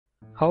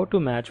How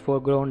to match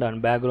foreground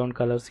and background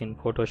colors in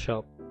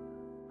Photoshop.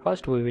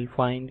 First we will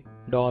find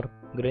dark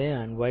grey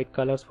and white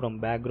colors from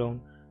background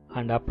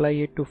and apply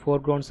it to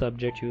foreground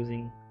subject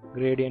using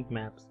gradient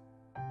maps.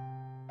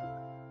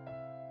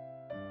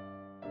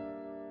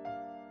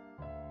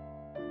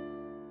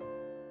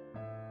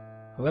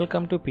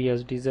 Welcome to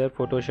PS Desire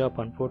Photoshop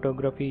and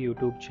Photography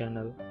YouTube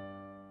channel.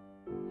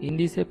 In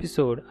this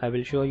episode I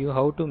will show you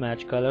how to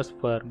match colors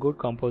for good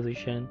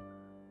composition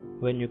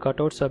when you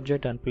cut out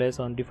subject and place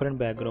on different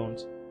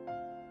backgrounds.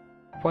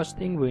 First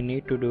thing we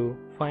need to do,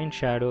 find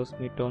shadows,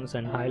 midtones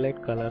and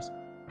highlight colors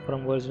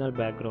from original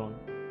background.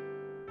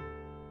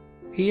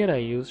 Here I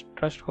use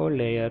threshold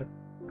layer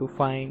to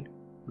find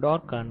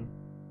dark and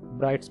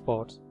bright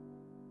spots.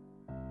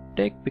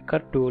 Take picker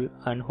tool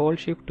and hold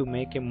shift to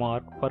make a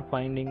mark for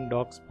finding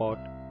dark spot.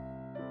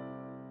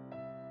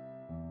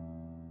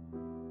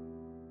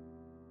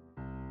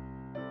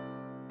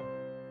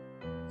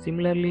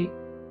 Similarly,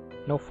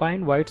 now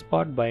find white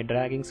spot by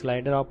dragging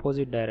slider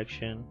opposite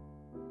direction.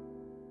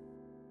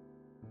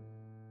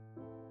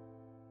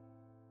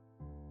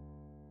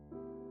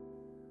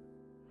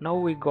 Now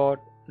we got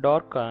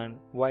dark and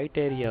white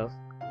areas.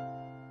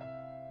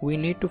 We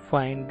need to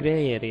find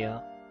grey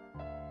area.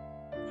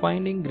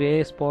 Finding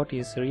grey spot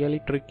is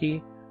really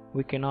tricky.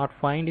 We cannot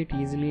find it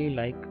easily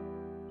like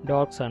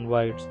darks and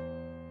whites.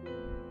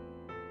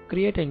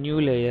 Create a new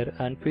layer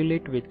and fill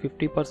it with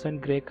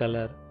 50% grey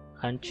color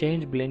and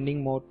change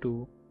blending mode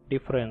to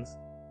difference.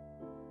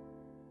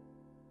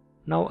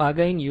 Now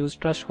again use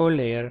threshold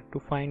layer to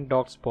find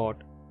dark spot.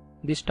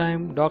 This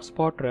time dark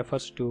spot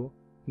refers to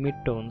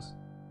midtones.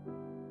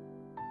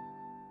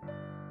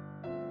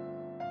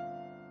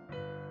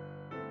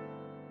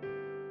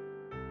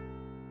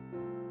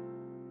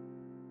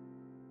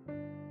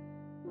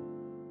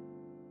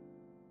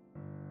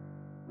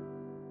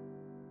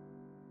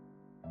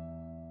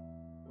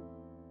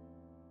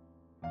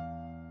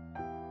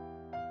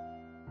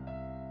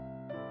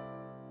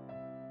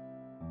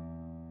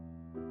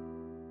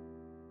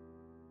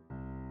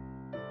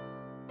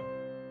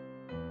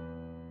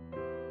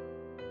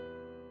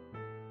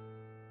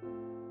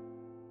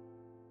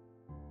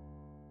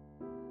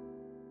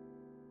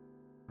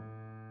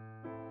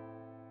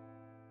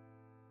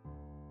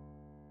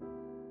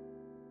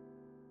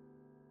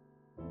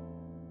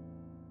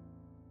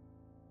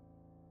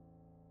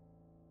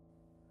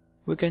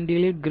 We can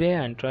delete grey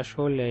and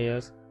threshold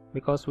layers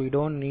because we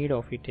don't need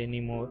of it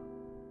anymore.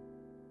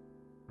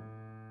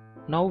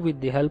 Now with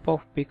the help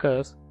of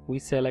pickers, we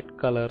select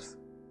colors.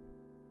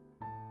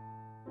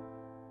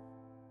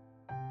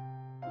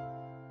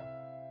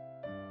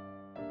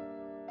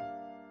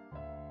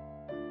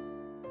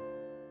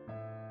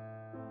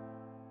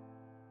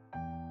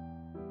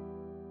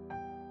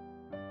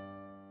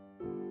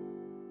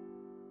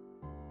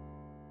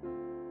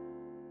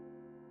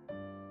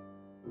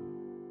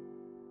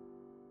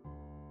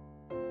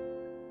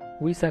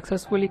 We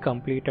successfully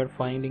completed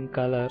finding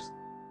colors.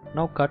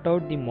 Now cut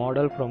out the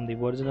model from the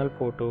original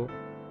photo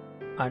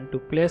and to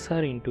place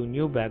her into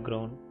new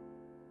background.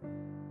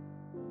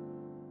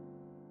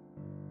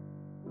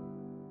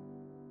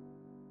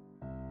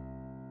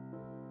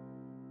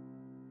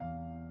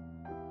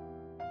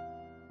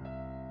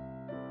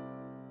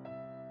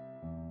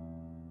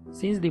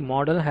 Since the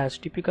model has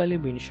typically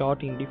been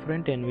shot in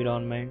different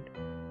environment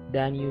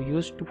than you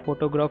used to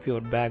photograph your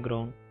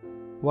background,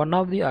 one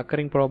of the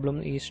occurring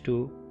problems is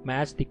to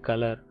match the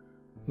color,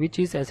 which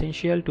is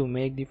essential to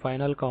make the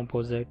final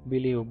composite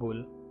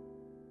believable.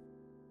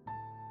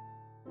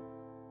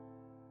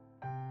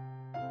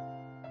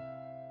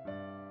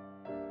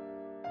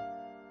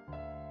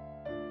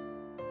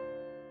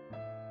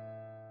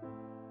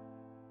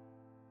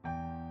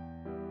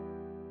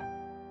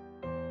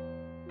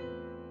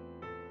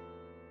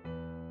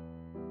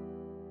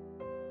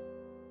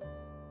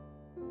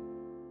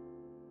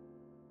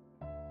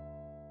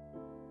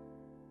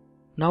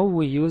 Now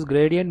we use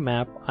gradient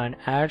map and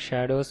add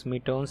shadows,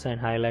 midtones and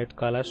highlight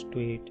colors to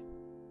it.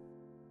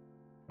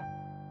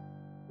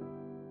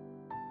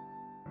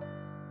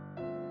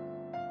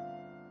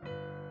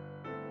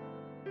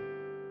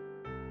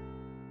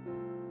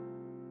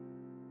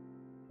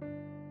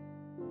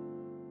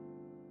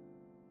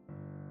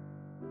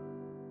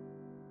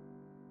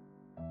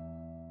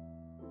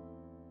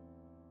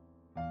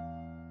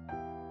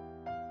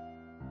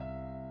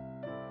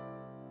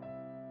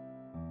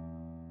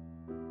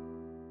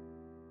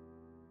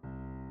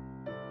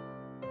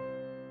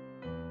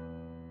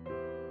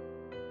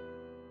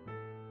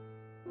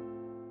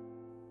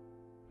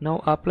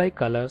 Now apply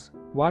colors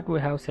what we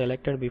have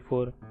selected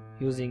before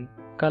using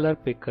color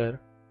picker.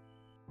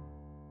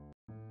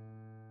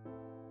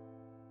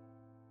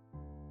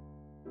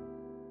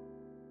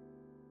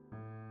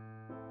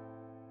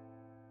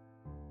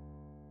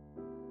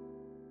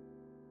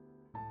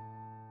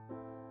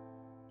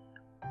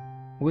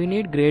 We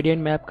need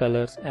gradient map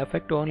colors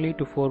affect only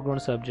to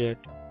foreground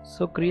subject,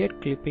 so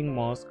create clipping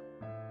mask.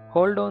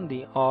 Hold on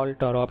the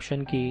Alt or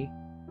Option key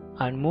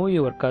and move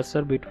your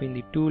cursor between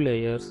the two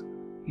layers.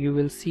 You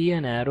will see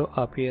an arrow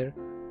appear.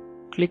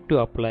 Click to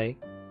apply.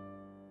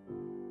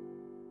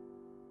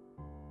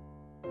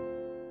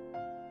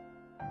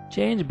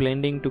 Change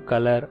blending to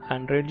color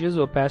and reduce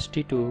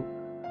opacity to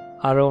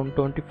around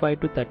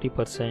 25 to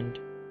 30%.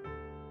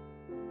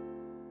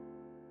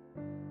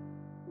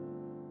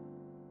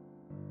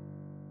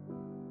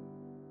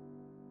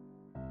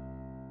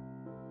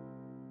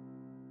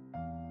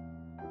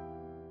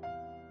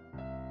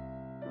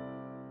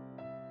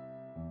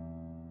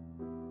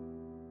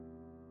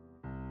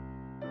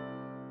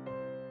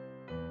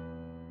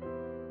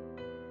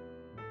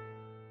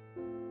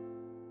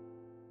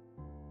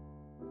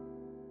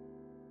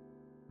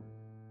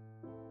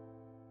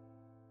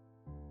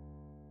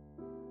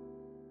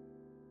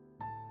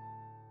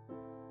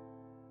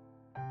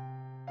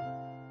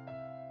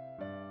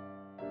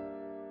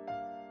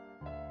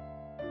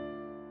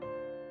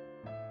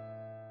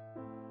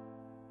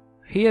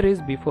 Here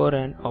is before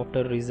and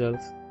after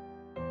results.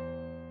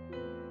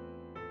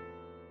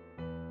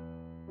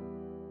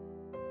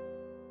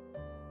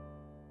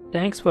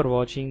 Thanks for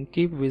watching.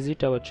 Keep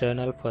visit our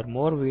channel for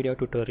more video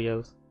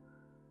tutorials.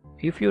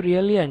 If you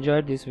really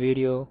enjoyed this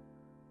video,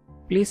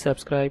 please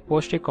subscribe,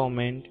 post a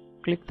comment,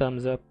 click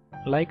thumbs up,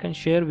 like and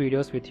share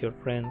videos with your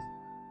friends.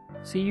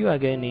 See you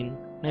again in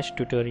next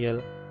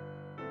tutorial.